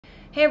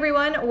Hey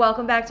everyone,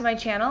 welcome back to my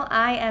channel.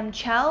 I am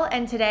Chel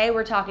and today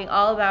we're talking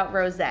all about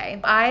rosé.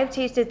 I've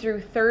tasted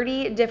through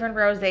 30 different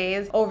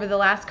rosés over the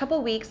last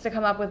couple weeks to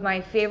come up with my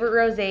favorite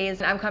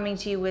rosés. I'm coming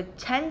to you with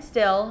 10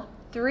 still,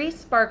 3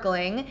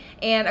 sparkling,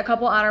 and a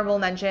couple honorable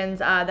mentions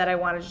that I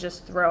wanted to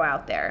just throw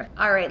out there.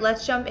 All right,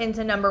 let's jump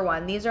into number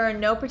 1. These are in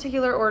no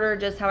particular order,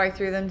 just how I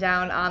threw them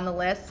down on the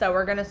list. So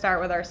we're gonna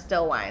start with our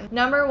still wine.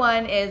 Number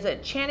 1 is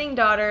Channing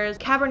Daughters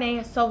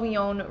Cabernet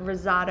Sauvignon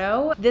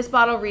Rosado. This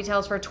bottle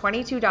retails for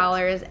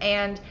 $22,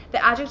 and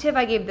the adjective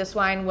I gave this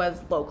wine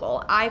was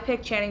local. I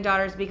picked Channing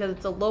Daughters because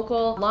it's a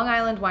local Long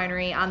Island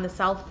winery on the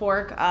South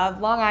Fork of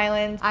Long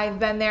Island. I've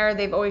been there.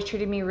 They've always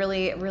treated me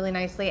really, really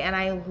nicely, and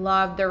I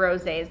love their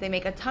rosés. They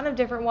make a ton of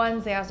different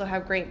ones. They also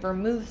have great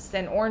vermouths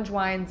and orange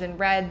wines and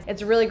reds.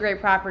 It's a really great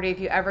property if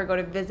you ever go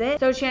to visit.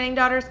 So Channing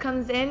Daughters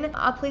comes in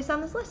a place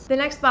on this list. The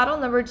next bottle,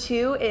 number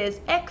 2,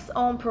 is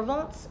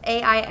Aix-en-Provence,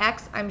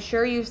 AIX. I'm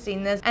sure you've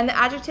seen this. And the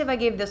adjective I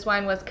gave this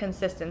wine was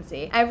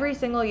consistency. Every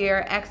single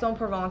year,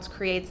 Aix-en-Provence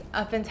creates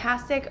a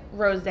fantastic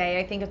rosé.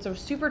 I think it's a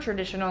super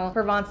traditional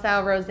Provence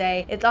style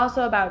rosé. It's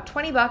also about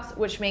 20 bucks,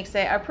 which makes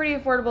it a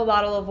pretty affordable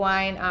bottle of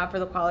wine for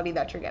the quality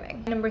that you're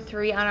getting. Number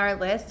 3 on our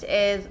list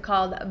is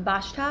called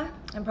Bashta.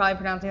 I'm probably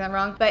pronouncing that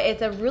wrong, but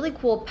it's a really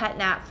cool pet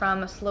nat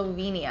from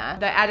Slovenia.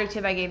 The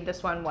adjective I gave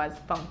this one was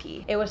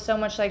funky. It was so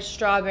much like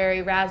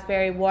strawberry,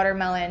 raspberry,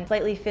 watermelon,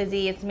 slightly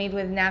fizzy. It's made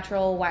with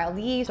natural wild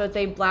yeast, so it's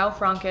a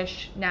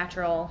Blaufränkisch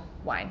natural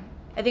wine.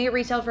 I think it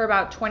retailed for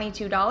about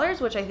 $22,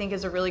 which I think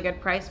is a really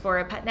good price for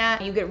a pet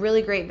nat. You get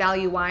really great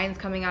value wines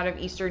coming out of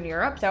Eastern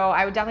Europe, so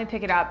I would definitely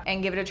pick it up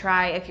and give it a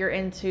try if you're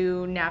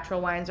into natural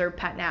wines or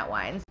pet nat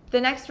wines. The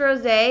next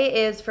rosé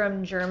is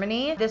from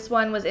Germany. This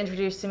one was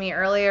introduced to me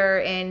earlier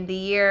in the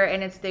year,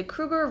 and it's the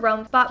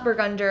Kruger-Rumpf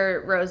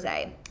Spätburgunder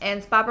Rosé.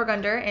 And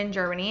Spätburgunder in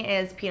Germany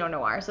is Pinot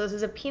Noir. So this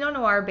is a Pinot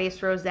Noir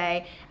based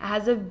rosé. It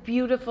has a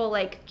beautiful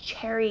like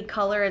cherry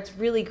color. It's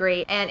really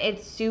great, and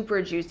it's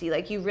super juicy.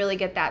 Like you really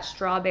get that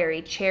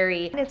strawberry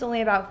cherry, and it's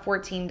only about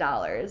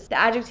 $14. The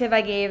adjective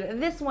I gave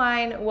this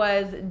wine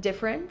was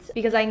different,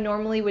 because I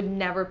normally would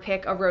never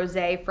pick a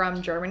rosé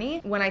from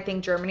Germany. When I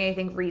think Germany, I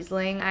think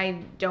Riesling.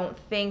 I don't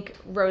think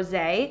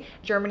rosé.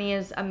 Germany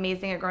is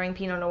amazing at growing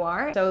Pinot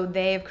Noir, so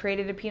they've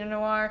created a Pinot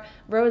Noir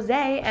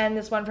rosé, and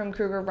this one from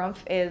Kruger-Rumpf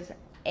is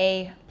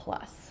A+.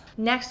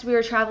 Next, we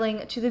are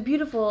traveling to the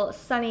beautiful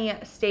sunny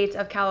state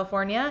of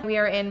California. We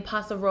are in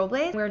Paso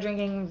Robles. We're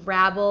drinking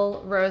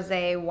Rabble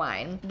Rosé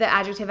wine. The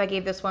adjective I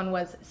gave this one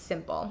was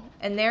simple.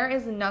 And there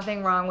is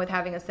nothing wrong with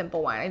having a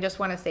simple wine. I just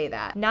want to say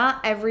that.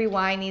 Not every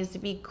wine needs to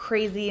be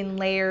crazy and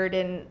layered,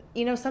 and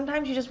you know,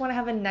 sometimes you just want to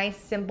have a nice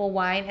simple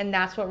wine, and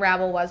that's what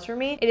Rabble was for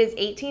me. It is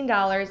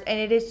 $18 and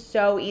it is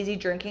so easy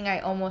drinking.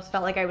 I almost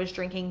felt like I was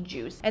drinking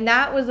juice. And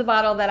that was the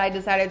bottle that I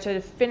decided to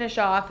finish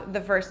off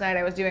the first night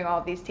I was doing all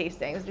of these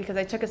tastings, because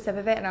I took a sip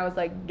of it and I was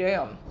like,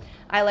 damn,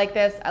 I like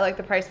this. I like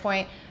the price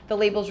point. The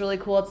label's really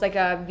cool. It's like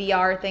a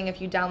VR thing. If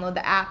you download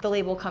the app, the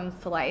label comes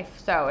to life,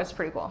 so it's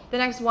pretty cool. The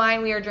next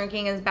wine we are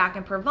drinking is back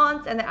in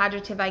Provence, and the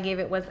adjective I gave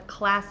it was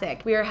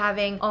classic. We are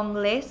having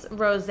Anglaise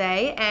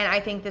Rosé, and I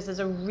think this is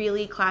a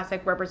really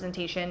classic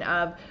representation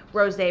of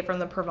rosé from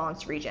the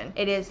Provence region.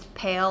 It is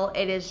pale,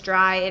 it is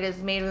dry, it is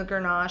made with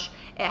Grenache.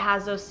 It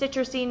has those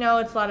citrusy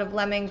notes, a lot of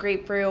lemon,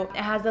 grapefruit. It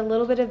has a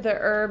little bit of the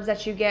herbs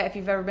that you get if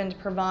you've ever been to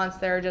Provence.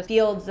 There are just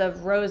fields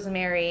of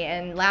rosemary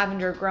and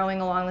lavender growing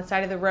along the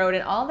side of the road,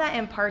 and all that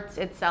imparts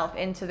itself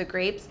into the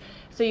grapes.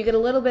 So you get a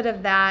little bit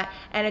of that,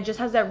 and it just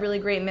has that really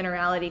great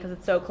minerality because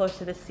it's so close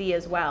to the sea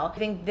as well. I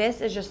think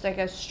this is just like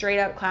a straight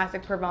up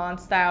classic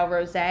Provence style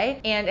rosé,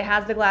 and it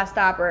has the glass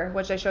stopper,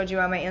 which I showed you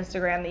on my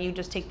Instagram, that you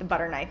just take the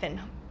butter knife and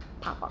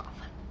pop off.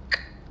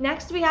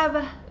 Next, we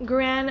have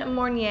Grand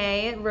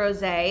Marnier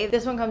Rosé.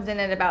 This one comes in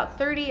at about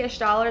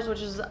 $30-ish,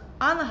 which is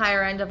on the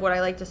higher end of what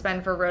I like to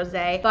spend for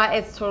rosé, but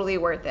it's totally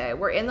worth it.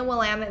 We're in the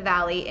Willamette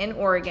Valley in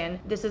Oregon.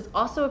 This is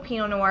also a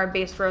Pinot Noir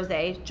based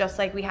rosé, just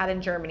like we had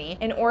in Germany.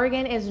 And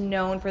Oregon is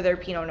known for their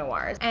Pinot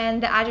Noirs.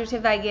 And the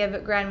adjective I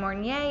give Grand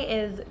Marnier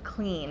is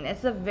clean.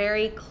 It's a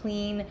very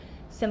clean,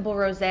 simple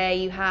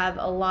rosé. You have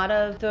a lot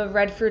of the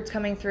red fruits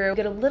coming through. You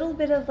get a little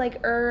bit of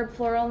like herb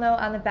floral note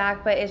on the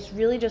back, but it's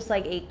really just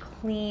like a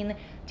clean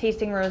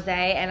tasting rosé,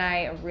 and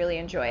I really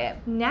enjoy it.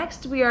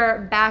 Next, we are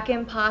back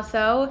in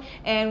Paso,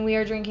 and we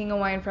are drinking a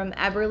wine from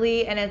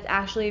Eberly, and it's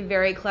actually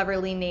very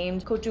cleverly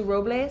named Côte du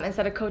Robles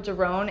instead of Côte du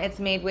Rhône. It's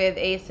made with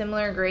a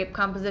similar grape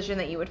composition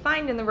that you would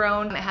find in the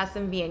Rhône. It has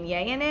some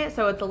Viognier in it,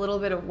 so it's a little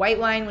bit of white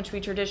wine, which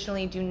we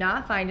traditionally do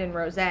not find in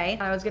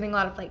rosé. I was getting a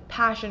lot of like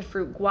passion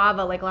fruit,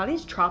 guava, like a lot of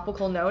these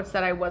tropical notes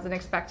that I wasn't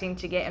expecting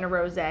to get in a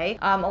rosé.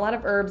 A lot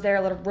of herbs there,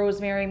 a lot of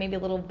rosemary, maybe a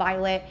little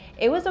violet.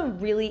 It was a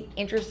really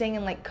interesting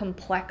and like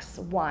complex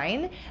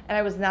wine, and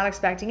I was not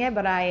expecting it,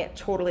 but I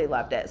totally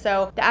loved it.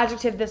 So the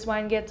adjective this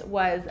wine gets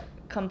was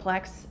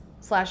complex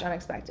 /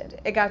 unexpected.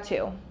 It got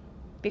 2.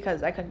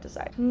 because I couldn't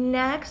decide.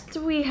 Next,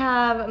 we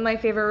have my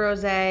favorite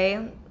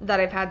rosé that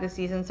I've had this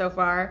season so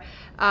far.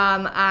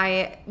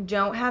 I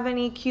don't have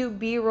any cute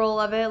B-roll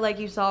of it like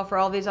you saw for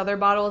all these other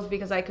bottles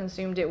because I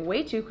consumed it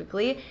way too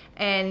quickly,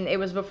 and it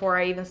was before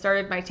I even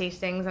started my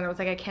tastings, and I was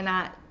like, I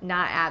cannot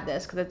not add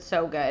this because it's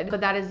so good. But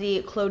that is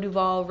the Clos du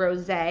Val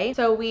Rosé.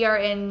 So we are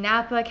in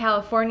Napa,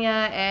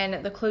 California,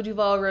 and the Clos du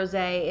Val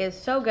Rosé is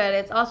so good.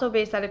 It's also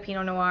based out of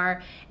Pinot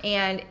Noir,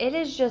 and it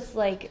is just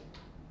like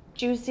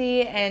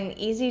juicy and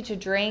easy to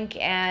drink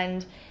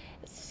and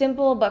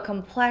simple but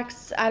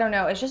complex. I don't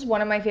know. It's just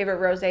one of my favorite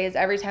rosés.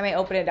 Every time I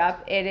open it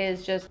up, it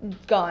is just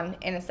gone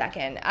in a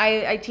second.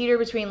 I teeter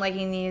between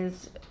liking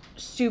these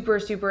super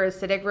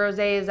acidic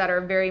rosés that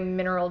are very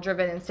mineral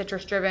driven and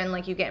citrus driven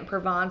like you get in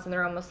Provence, and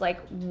they're almost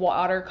like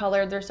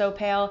watercolored, they're so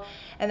pale.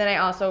 And then I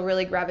also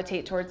really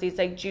gravitate towards these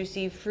like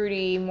juicy,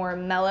 fruity, more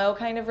mellow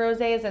kind of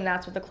rosés, and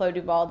that's what the Clos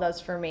du Val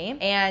does for me.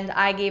 And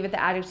I gave it the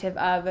adjective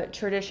of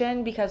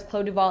tradition because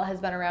Clos du Val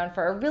has been around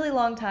for a really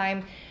long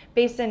time,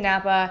 based in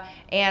Napa,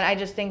 and I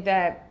just think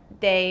that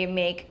they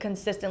make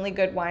consistently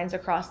good wines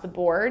across the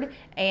board,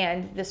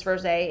 and this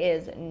rosé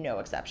is no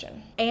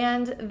exception.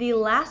 And the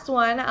last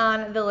one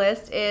on the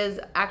list is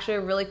actually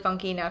a really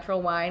funky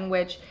natural wine,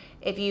 which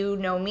if you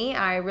know me,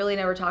 I really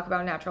never talk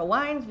about natural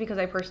wines because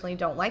I personally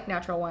don't like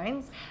natural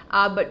wines,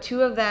 but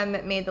 2 of them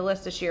made the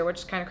list this year, which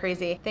is kind of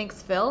crazy.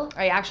 Thanks, Phil.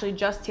 I actually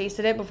just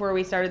tasted it before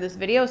we started this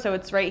video, so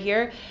it's right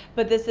here,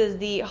 but this is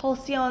the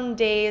Halcyon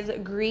Days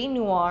Gris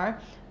Noir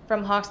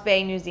from Hawke's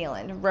Bay, New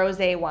Zealand,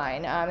 rosé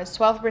wine. It's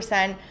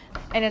 12%,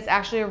 and it's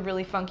actually a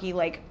really funky,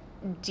 like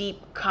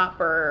deep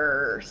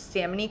copper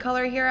salmony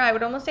color here. I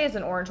would almost say it's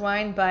an orange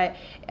wine, but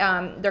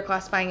they're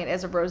classifying it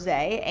as a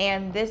rosé,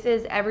 and this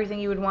is everything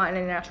you would want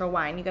in a natural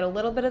wine. You get a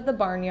little bit of the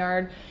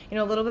barnyard, you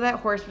know, a little bit of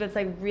that horse, but it's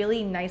like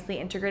really nicely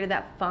integrated.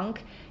 That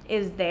funk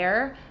is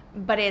there,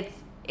 but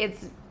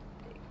it's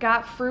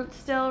got fruit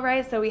still,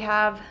 right? So we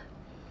have,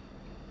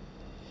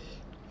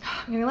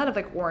 I'm getting a lot of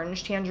like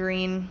orange,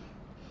 tangerine,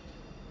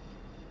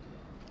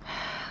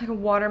 like a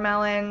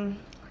watermelon,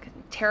 like a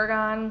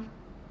tarragon.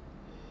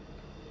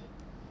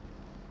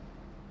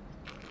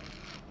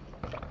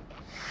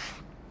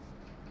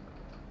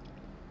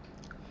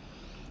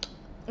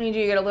 You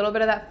get a little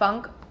bit of that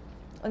funk,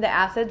 the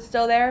acid's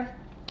still there,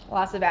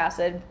 lots of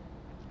acid.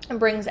 It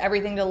brings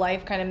everything to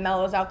life, kind of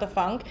mellows out the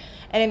funk,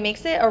 and it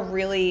makes it a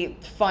really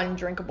fun,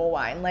 drinkable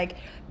wine. Like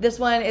this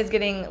one is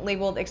getting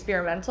labeled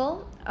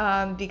experimental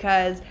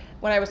because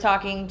when I was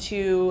talking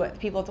to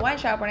people at the wine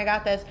shop when I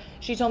got this,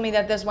 she told me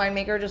that this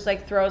winemaker just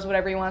like throws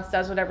whatever he wants,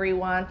 does whatever he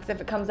wants. If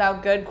it comes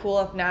out good,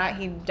 cool. If not,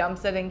 he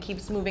dumps it and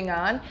keeps moving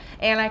on.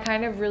 And I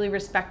kind of really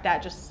respect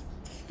that, just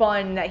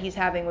fun that he's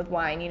having with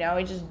wine, you know?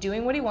 He's just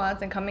doing what he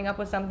wants and coming up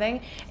with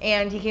something,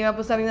 and he came up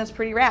with something that's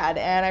pretty rad,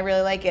 and I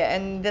really like it.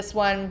 And this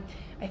one,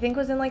 I think,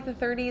 was in like the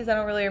 30s. I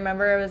don't really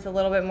remember. It was a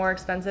little bit more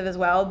expensive as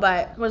well,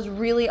 but was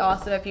really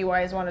awesome if you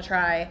guys want to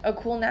try a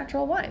cool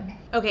natural wine.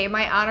 Okay,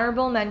 my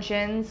honorable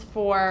mentions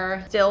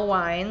for still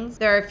wines.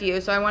 There are a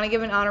few, so I want to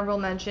give an honorable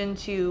mention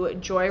to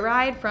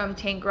Joyride from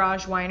Tank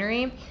Garage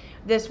Winery.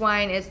 This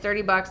wine is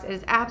 30 bucks. It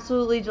is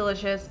absolutely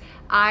delicious.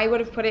 I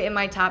would have put it in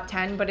my top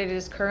 10, but it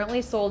is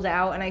currently sold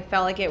out, and I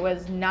felt like it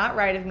was not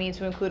right of me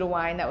to include a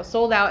wine that was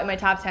sold out in my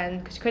top 10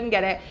 because you couldn't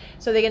get it.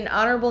 So they get an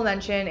honorable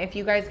mention. If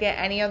you guys get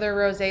any other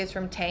rosés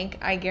from Tank,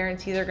 I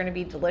guarantee they're going to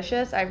be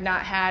delicious. I've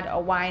not had a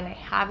wine I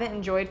haven't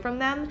enjoyed from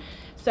them,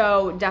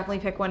 so definitely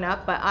pick one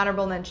up, but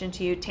honorable mention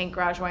to you, Tank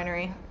Garage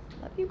Winery.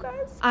 Love you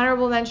guys.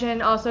 Honorable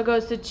mention also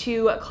goes to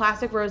 2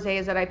 classic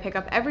rosés that I pick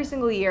up every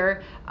single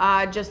year.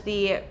 Just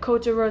the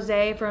Côte de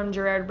Rosé from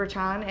Gerard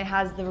Bertrand. It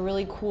has the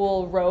really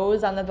cool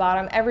rose on the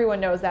bottom. Everyone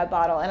knows that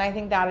bottle, and I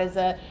think that is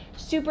a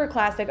super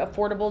classic,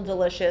 affordable,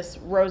 delicious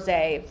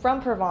rosé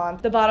from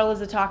Provence. The bottle is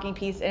a talking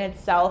piece in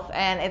itself,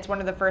 and it's one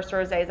of the first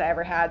rosés I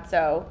ever had,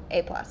 so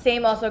A+.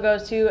 Same also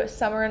goes to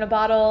Summer in a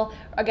Bottle.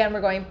 Again,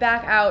 we're going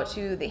back out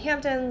to the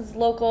Hamptons,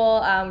 local.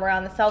 We're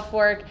on the South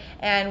Fork,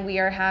 and we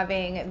are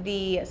having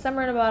the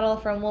Summer in a Bottle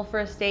from Wolfer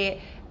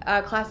Estate.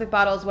 Classic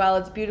bottle as well.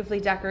 It's beautifully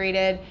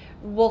decorated.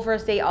 Wolfer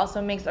Estate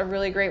also makes a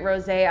really great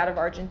rosé out of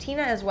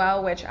Argentina as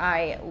well, which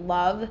I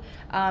love.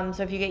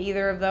 So if you get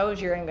either of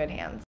those, you're in good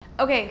hands.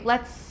 Okay,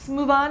 let's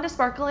move on to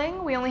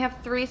sparkling. We only have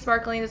 3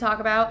 sparkling to talk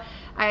about.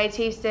 I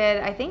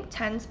tasted, I think,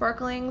 10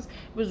 sparklings.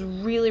 It was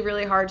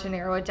really hard to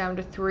narrow it down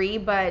to 3,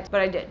 but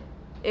I did.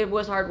 It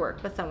was hard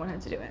work, but someone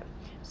had to do it.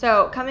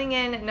 So coming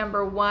in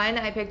number 1,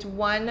 I picked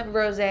one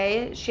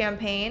rosé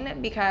champagne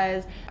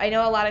because I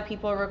know a lot of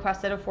people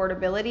requested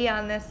affordability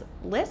on this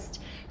list.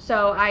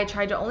 So I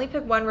tried to only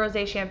pick one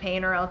rosé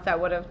champagne, or else that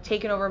would have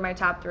taken over my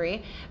top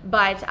 3.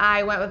 But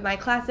I went with my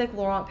classic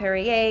Laurent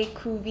Perrier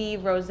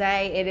Cuvée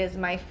Rosé. It is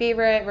my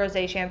favorite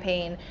rosé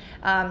champagne.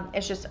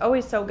 It's just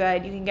always so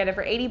good. You can get it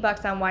for 80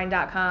 bucks on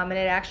wine.com, and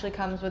it actually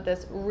comes with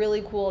this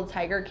really cool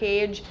tiger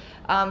cage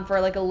for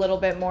like a little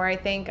bit more, I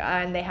think,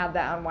 and they have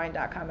that on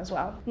wine.com as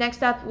well.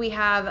 Next up, we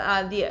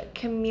have the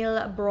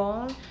Camille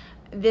Brun.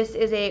 This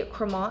is a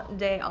Cremant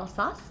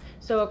d'Alsace.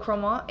 So a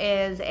Cremant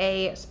is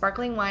a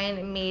sparkling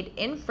wine made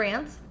in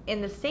France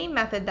in the same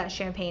method that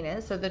champagne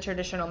is, so the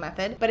traditional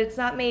method, but it's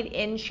not made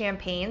in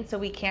Champagne, so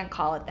we can't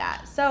call it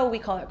that. So we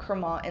call it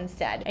Cremant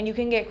instead. And you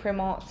can get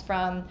Cremants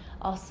from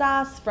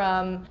Alsace,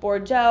 from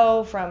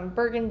Bordeaux, from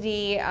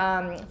Burgundy,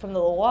 from the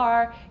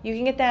Loire. You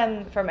can get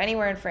them from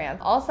anywhere in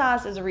France.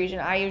 Alsace is a region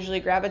I usually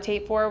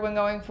gravitate for when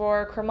going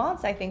for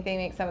Cremants. I think they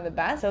make some of the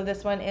best. So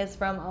this one is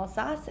from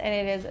Alsace, and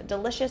it is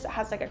delicious. It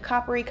has like a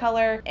coppery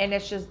color, and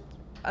it's just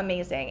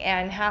amazing,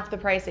 and half the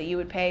price that you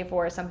would pay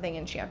for something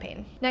in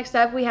Champagne. Next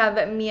up, we have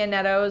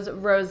Mianetto's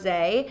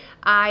Rosé.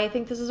 I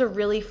think this is a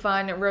really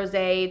fun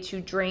rosé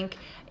to drink.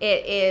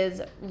 It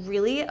is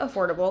really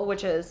affordable,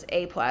 which is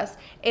A+.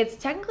 It's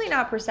technically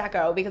not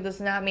Prosecco because it's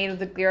not made with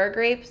the Glera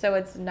grape, so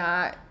it's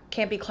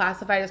can't be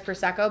classified as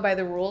Prosecco by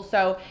the rules.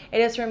 So it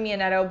is from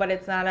Mianetto, but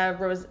it's not a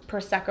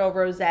Prosecco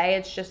rosé.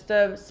 It's just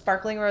a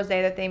sparkling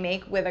rosé that they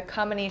make with a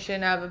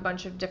combination of a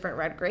bunch of different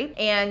red grapes.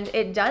 And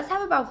it does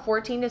have about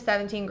 14 to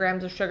 17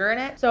 grams of sugar in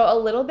it. So a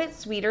little bit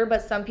sweeter,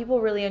 but some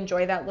people really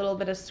enjoy that little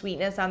bit of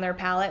sweetness on their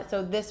palate.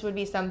 So this would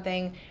be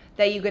something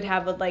that you could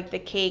have with like the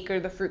cake or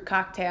the fruit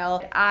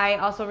cocktail. I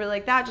also really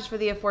like that just for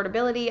the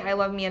affordability. I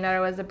love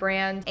Mianetto as a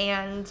brand,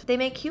 and they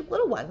make cute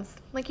little ones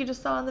like you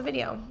just saw in the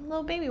video.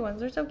 Little baby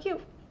ones, they're so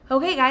cute.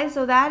 Okay guys,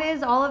 so that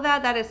is all of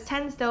that. That is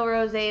 10 still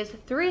rosés,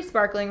 3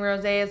 sparkling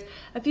rosés,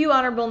 a few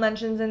honorable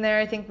mentions in there.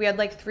 I think we had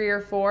like 3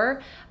 or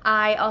 4.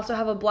 I also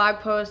have a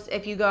blog post.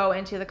 If you go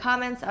into the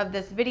comments of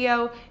this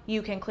video,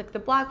 you can click the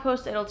blog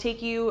post. It'll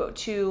take you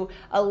to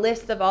a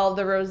list of all of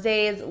the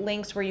rosés,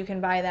 links where you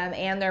can buy them,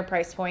 and their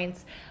price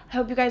points. I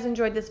hope you guys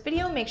enjoyed this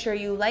video. Make sure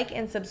you like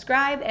and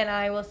subscribe, and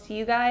I will see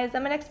you guys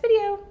on my next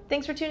video.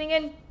 Thanks for tuning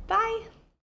in. Bye.